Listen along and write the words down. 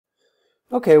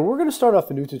Okay, we're going to start off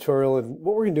a new tutorial, and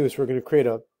what we're going to do is we're going to create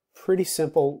a pretty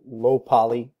simple low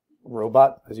poly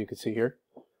robot, as you can see here.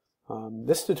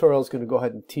 This tutorial is going to go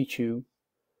ahead and teach you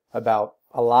about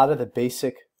a lot of the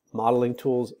basic modeling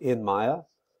tools in Maya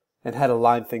and how to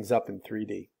line things up in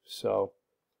 3D. So,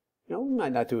 we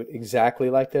might not do it exactly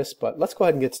like this, but let's go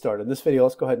ahead and get started. In this video,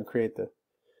 let's go ahead and create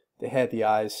the head, the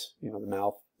eyes, the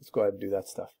mouth. Let's go ahead and do that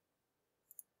stuff.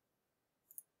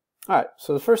 Alright,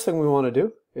 so the first thing we want to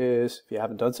do is, if you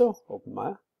haven't done so, open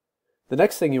Maya. The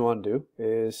next thing you want to do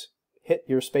is hit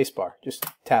your spacebar. Just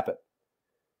tap it.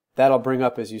 That'll bring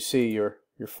up, as you see, your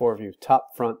four view,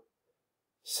 top, front,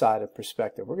 side, and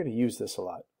perspective. We're going to use this a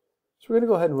lot. So we're going to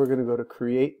go ahead and we're going to go to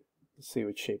create. Let's see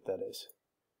what shape that is.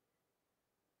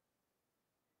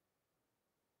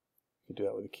 You can do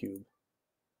that with a cube.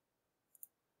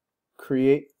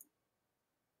 Create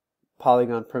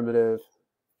polygon primitive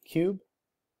cube.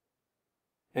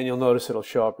 And you'll notice it'll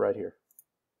show up right here.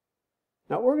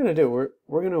 Now what we're going to do,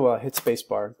 we're going to hit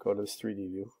spacebar, go to this 3D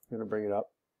view. We're going to bring it up.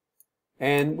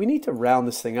 And we need to round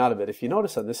this thing out a bit. If you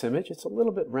notice on this image, it's a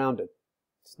little bit rounded.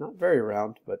 It's not very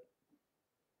round, but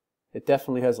it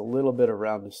definitely has a little bit of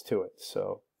roundness to it.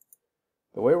 So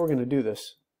the way we're going to do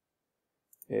this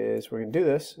is we're going to do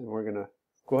this, and we're going to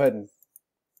go ahead and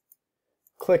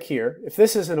click here. If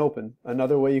this isn't open,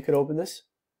 another way you could open this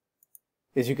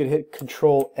is you could hit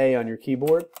Control A on your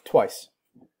keyboard twice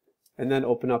and then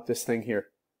open up this thing here.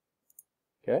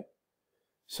 Okay?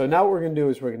 So now what we're going to do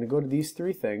is we're going to go to these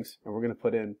three things and we're going to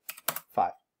put in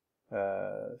 5.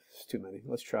 It's too many.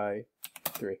 Let's try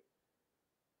 3.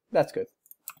 That's good.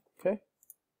 Okay?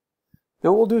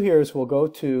 Now what we'll do here is we'll go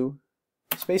to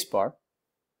spacebar.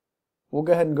 We'll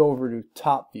go ahead and go over to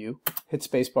top view, hit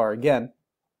spacebar again.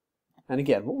 And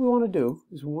again, what we want to do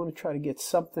is we want to try to get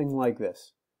something like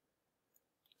this.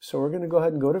 So we're going to go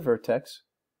ahead and go to Vertex.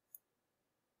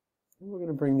 And we're going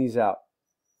to bring these out.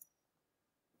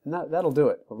 And that'll do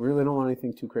it. We really don't want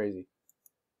anything too crazy.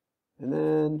 And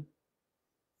then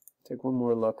take one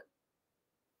more look.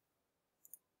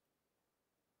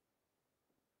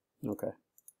 Okay.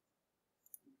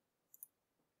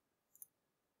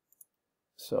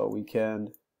 So we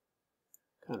can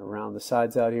kind of round the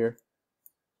sides out here.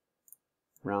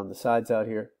 Round the sides out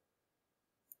here.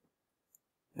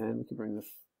 And we can bring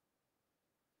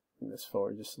this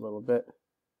forward just a little bit.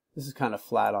 This is kind of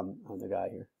flat on the guy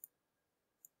here.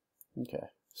 Okay,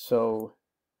 so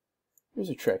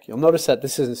here's a trick. You'll notice that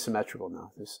this isn't symmetrical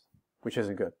now, which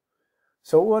isn't good.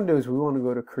 So what we want to do is we want to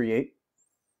go to Create,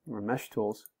 or Mesh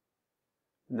Tools,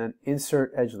 and then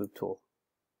Insert Edge Loop Tool.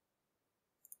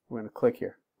 We're going to click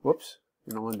here. Whoops,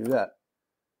 you don't want to do that.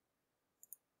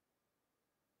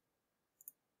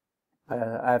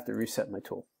 I have to reset my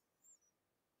tool.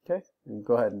 Okay, and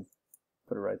go ahead and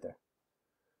put it right there.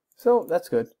 So that's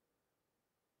good.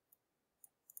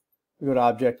 We go to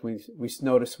Object, we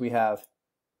notice we have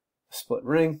a split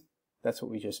ring. That's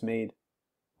what we just made.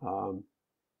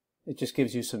 It just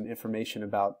gives you some information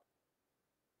about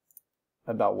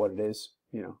what it is,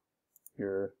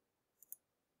 your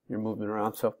movement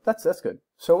around. So that's good.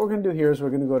 So what we're going to do here is we're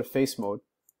going to go to face mode.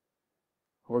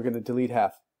 We're going to delete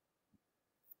half.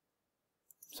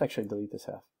 Let's actually delete this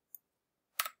half.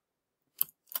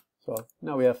 So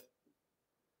now we have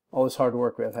all this hard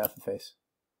work, we have half a face.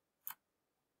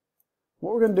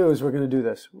 What we're going to do is we're going to do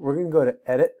this. We're going to go to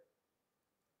Edit,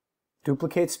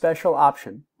 Duplicate Special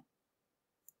Option.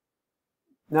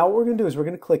 Now what we're going to do is we're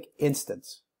going to click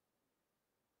Instance.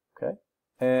 Okay?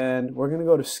 And we're going to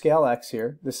go to Scale X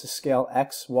here. This is Scale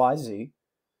X, Y, Z.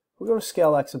 We'll go to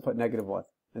Scale X and put -1,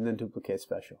 and then Duplicate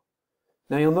Special.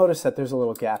 Now you'll notice that there's a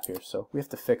little gap here, so we have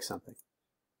to fix something.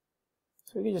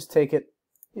 So you can just take it,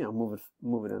 move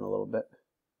it in a little bit.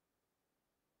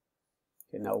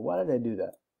 Okay, now why did I do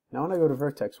that? Now when I go to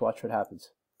Vertex, watch what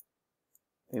happens.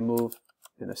 They move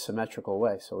in a symmetrical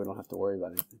way, so we don't have to worry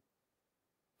about anything.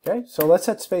 Okay, so let's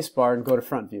hit spacebar and go to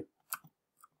front view.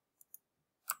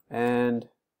 And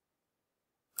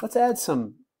let's add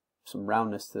some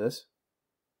roundness to this.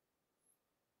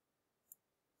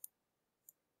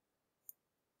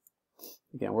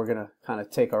 Again, we're going to kind of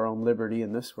take our own liberty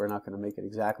in this. We're not going to make it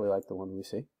exactly like the one we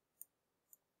see.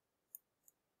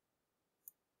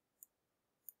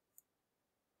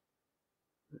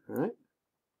 All right.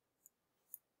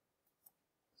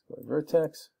 Let's go to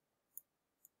Vertex.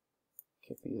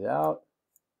 Kick these out.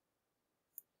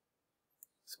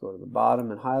 Let's go to the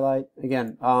bottom and highlight.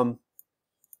 Again,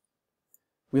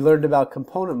 we learned about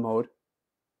component mode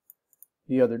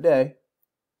the other day.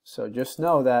 So just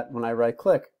know that when I right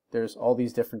click, there's all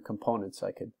these different components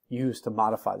I could use to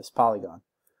modify this polygon.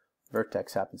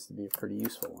 Vertex happens to be a pretty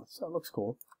useful one, so it looks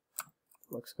cool.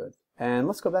 looks good. And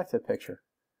let's go back to the picture.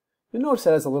 You'll notice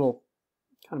it has a little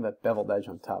kind of a beveled edge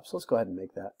on top. So let's go ahead and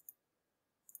make that.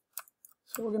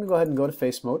 So we're going to go ahead and go to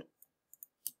face mode.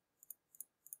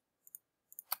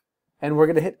 And we're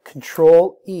going to hit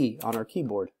Control E on our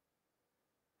keyboard.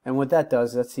 And what that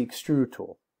does, that's the extrude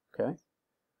tool. Okay.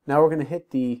 Now we're going to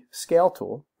hit the scale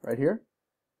tool right here.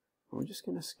 We're just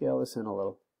going to scale this in a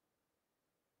little.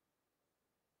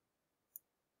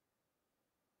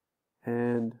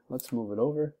 And let's move it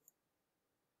over.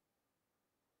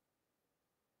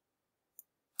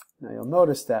 Now you'll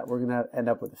notice that we're going to end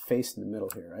up with a face in the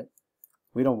middle here, right?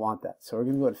 We don't want that. So we're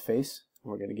going to go to face,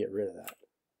 and we're going to get rid of that.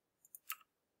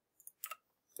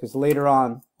 Because later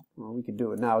on, well, we can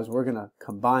do it now, is we're going to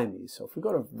combine these. So if we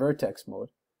go to Vertex mode,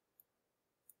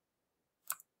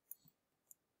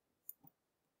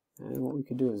 and what we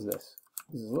could do is this.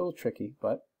 This is a little tricky,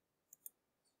 but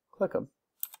click them.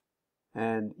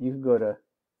 And you can go to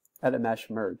Edit Mesh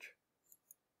Merge.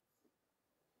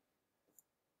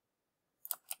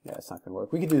 Yeah, it's not going to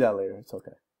work. We can do that later. It's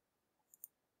okay.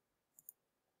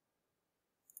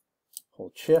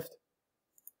 Hold Shift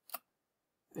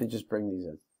and just bring these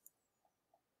in.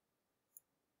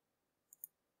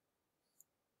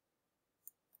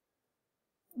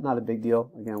 Not a big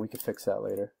deal. Again, we can fix that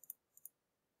later.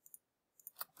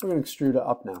 We're going to extrude it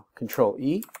up now. Control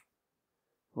E.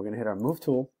 We're going to hit our Move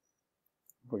tool.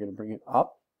 We're going to bring it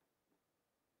up.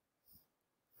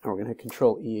 And we're going to hit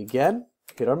Control E again.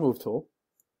 Hit our Move tool.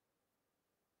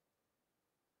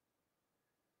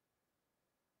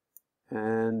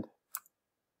 And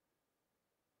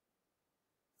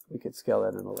we could scale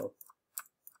that in a little.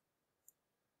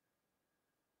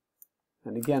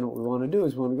 And again, what we want to do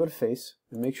is we want to go to face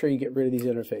and make sure you get rid of these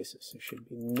interfaces. There should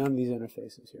be none of these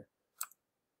interfaces here.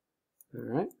 All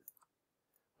right.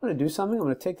 I'm going to do something. I'm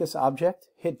going to take this object,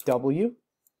 hit W,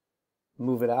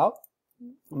 move it out.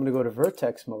 I'm going to go to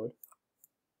Vertex mode.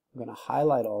 I'm going to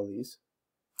highlight all of these.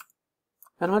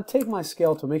 And I'm going to take my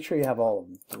scale to make sure you have all of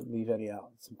them. Don't leave any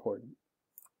out. It's important.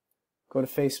 Go to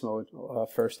face mode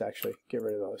first, actually. Get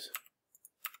rid of those.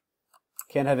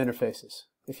 Can't have interfaces.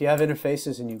 If you have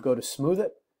interfaces and you go to smooth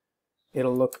it,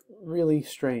 it'll look really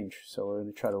strange. So we're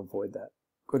going to try to avoid that.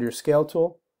 Go to your scale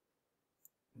tool.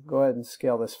 Go ahead and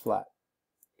scale this flat.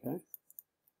 Okay.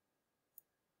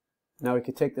 Now we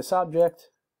can take this object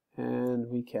and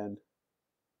we can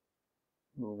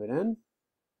move it in.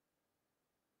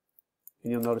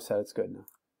 And you'll notice that it's good now.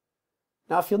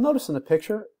 Now if you'll notice in the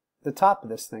picture, the top of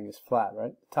this thing is flat,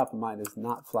 right? The top of mine is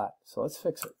not flat. So let's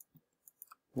fix it.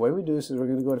 The way we do this is we're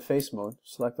going to go to face mode,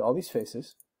 select all these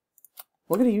faces.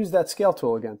 We're going to use that scale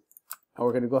tool again. And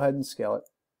we're going to go ahead and scale it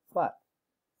flat.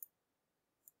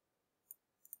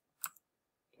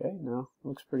 Okay, now it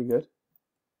looks pretty good.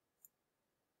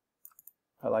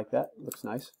 I like that. It looks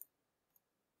nice.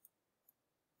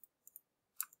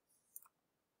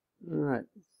 All right.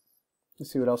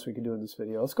 Let's see what else we can do in this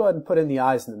video. Let's go ahead and put in the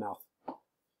eyes and the mouth.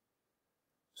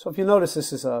 So if you notice,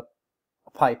 this is a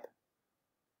pipe.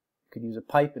 You could use a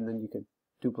pipe and then you could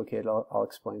duplicate it. I'll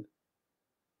explain.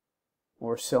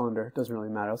 Or a cylinder. It doesn't really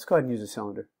matter. Let's go ahead and use a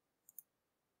cylinder.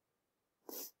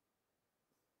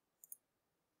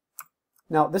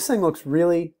 Now, this thing looks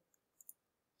really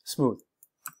smooth.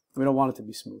 We don't want it to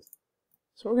be smooth.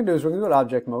 So what we're going to do is we're going to go to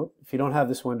object mode. If you don't have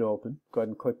this window open, go ahead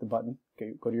and click the button.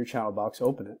 Okay, go to your channel box,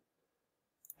 open it.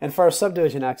 And for our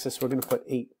subdivision axis, we're going to put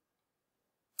 8.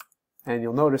 And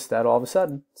you'll notice that all of a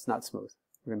sudden, it's not smooth.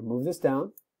 We're going to move this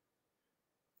down.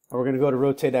 And we're going to go to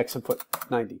rotate X and put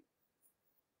 90.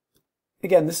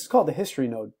 Again, this is called the history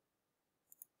node.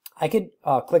 I could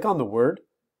click on the word.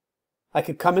 I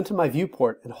could come into my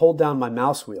viewport and hold down my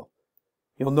mouse wheel.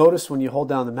 You'll notice when you hold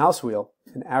down the mouse wheel,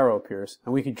 an arrow appears,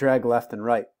 and we can drag left and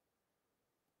right.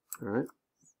 All right.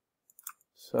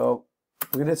 So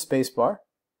we're going to hit spacebar,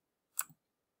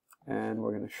 and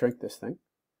we're going to shrink this thing.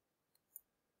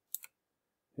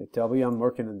 Hit W. I'm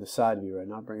working in the side view right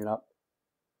now. Bring it up.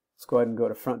 Let's go ahead and go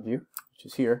to front view, which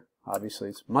is here. Obviously,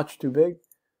 it's much too big,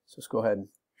 so let's go ahead and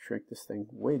shrink this thing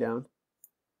way down.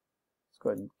 Let's go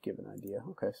ahead and give an idea.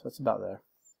 Okay, so that's about there.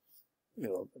 Maybe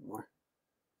a little bit more.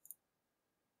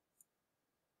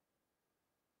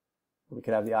 We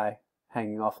could have the eye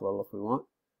hanging off a little if we want.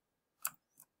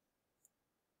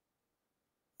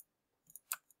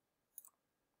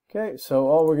 Okay, so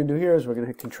all we're going to do here is we're going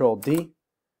to hit Control D.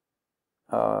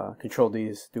 Control D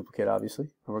is duplicate, obviously.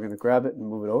 And we're going to grab it and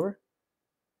move it over.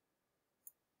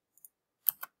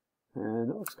 And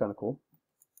that looks kind of cool.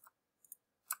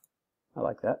 I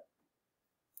like that.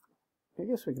 I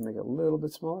guess we can make it a little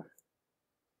bit smaller.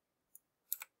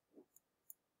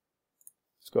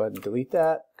 Let's go ahead and delete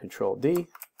that. Control D.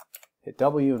 hit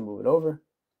W and move it over.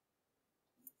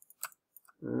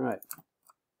 All right.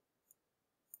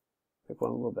 Pick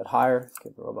one a little bit higher,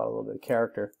 give the robot a little bit of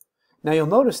character. Now you'll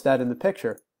notice that in the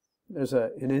picture, there's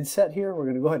an inset here. We're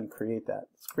going to go ahead and create that.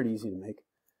 It's pretty easy to make.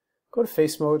 Go to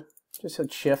face mode, just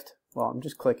hit shift. Well, I'm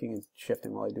just clicking and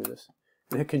shifting while I do this.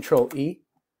 And hit Control E.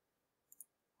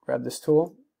 Grab this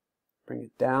tool, bring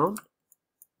it down.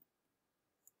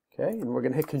 Okay, and we're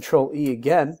going to hit Control E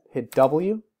again, hit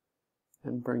W,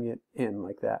 and bring it in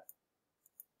like that.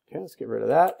 Okay, let's get rid of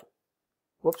that.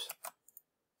 Whoops.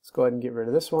 Let's go ahead and get rid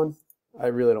of this one. I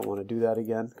really don't want to do that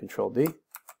again. Control D,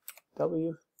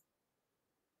 W,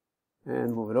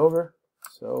 and move it over.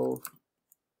 So,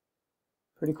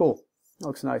 pretty cool. It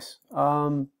looks nice.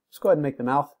 Let's go ahead and make the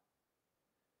mouth.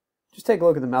 Just take a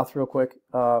look at the mouth real quick.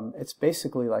 It's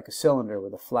basically like a cylinder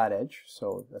with a flat edge,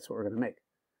 so that's what we're going to make.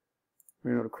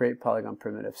 We're going to create polygon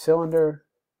primitive cylinder.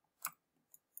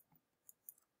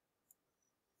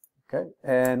 Okay,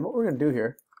 and what we're going to do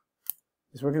here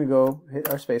is we're going to go hit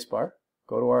our space bar,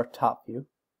 go to our top view.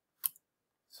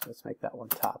 So let's make that one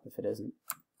top if it isn't.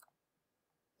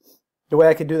 The way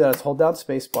I could do that is hold down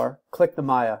space bar, click the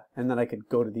Maya, and then I could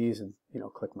go to these and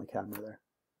click my camera there.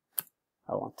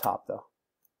 I want top though.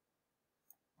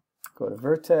 Go to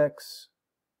Vertex.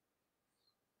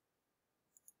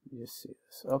 You see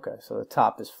this. Okay, so the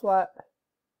top is flat.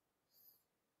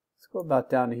 Let's go about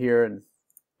down to here and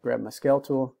grab my scale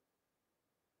tool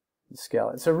and scale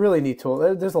it. It's a really neat tool.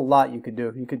 There's a lot you could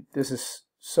do. This is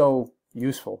so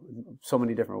useful in so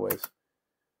many different ways.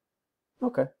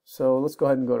 Okay, so let's go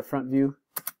ahead and go to front view.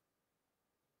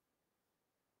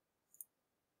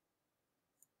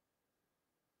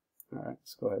 All right,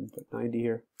 let's go ahead and put 90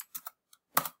 here.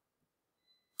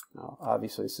 Now,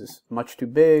 obviously, this is much too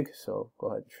big, so go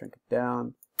ahead and shrink it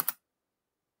down.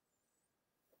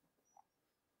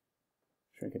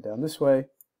 Shrink it down this way.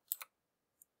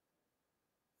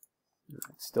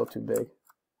 It's still too big.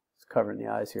 It's covering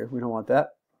the eyes here. We don't want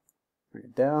that. Bring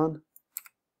it down.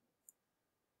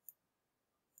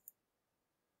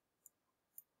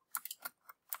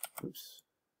 Oops.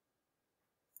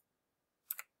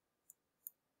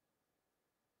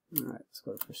 All right, let's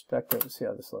go to perspective and see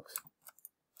how this looks.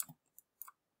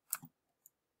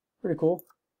 Pretty cool.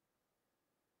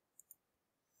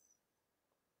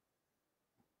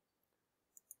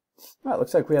 All right,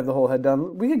 looks like we have the whole head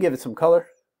done. We could give it some color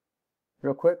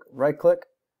real quick. Right click,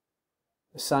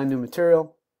 assign new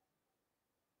material.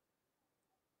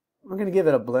 I'm going to give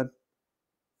it a blend.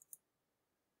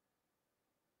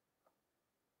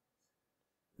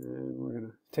 And we're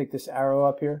going to take this arrow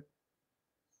up here.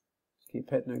 Just keep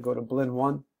hitting it. Go to blend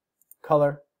 1,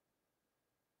 color.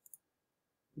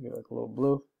 Give it like a little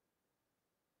blue.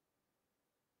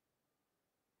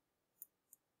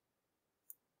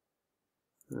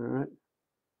 All right.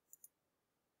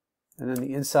 And then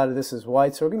the inside of this is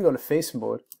white. So we're going to go to face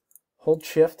mode. Hold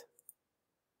shift.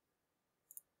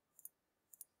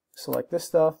 Select this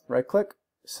stuff. Right click.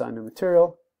 Assign new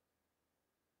material.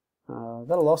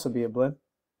 That'll also be a blend.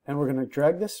 And we're going to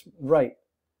drag this right.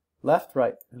 Left,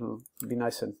 right. It'll be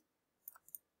nice and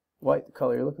white, the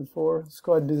color you're looking for. Let's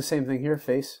go ahead and do the same thing here.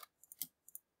 Face.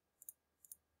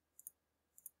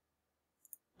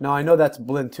 Now I know that's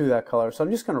blend 2, that color, so I'm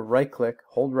just going to right click,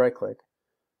 hold right click,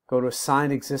 go to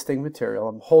assign existing material.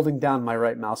 I'm holding down my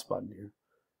right mouse button here,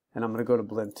 and I'm going to go to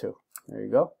blend 2. There you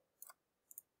go.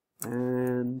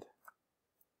 And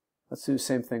let's do the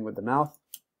same thing with the mouth.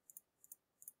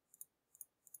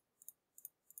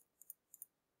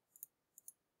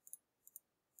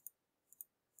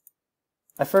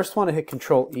 I first want to hit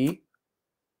Control E,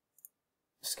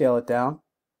 scale it down.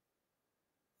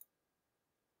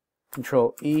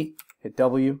 Control E, hit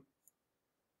W,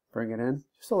 bring it in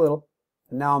just a little.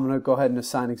 And now I'm going to go ahead and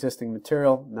assign existing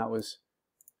material, and that was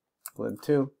blend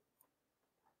 2.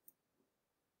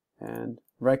 And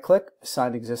right click,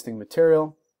 assign existing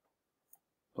material,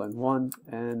 blend 1,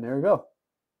 and there we go.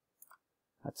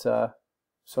 That's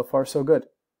so far so good.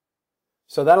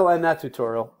 So that'll end that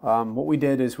tutorial. What we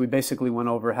did is we basically went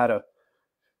over how to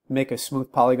make a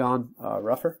smooth polygon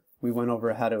rougher. We went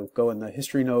over how to go in the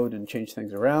history node and change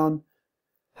things around,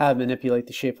 how to manipulate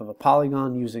the shape of a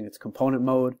polygon using its component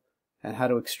mode, and how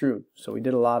to extrude. So we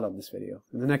did a lot on this video.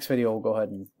 In the next video, we'll go ahead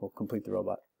and we'll complete the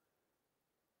robot,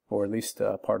 or at least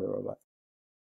part of the robot.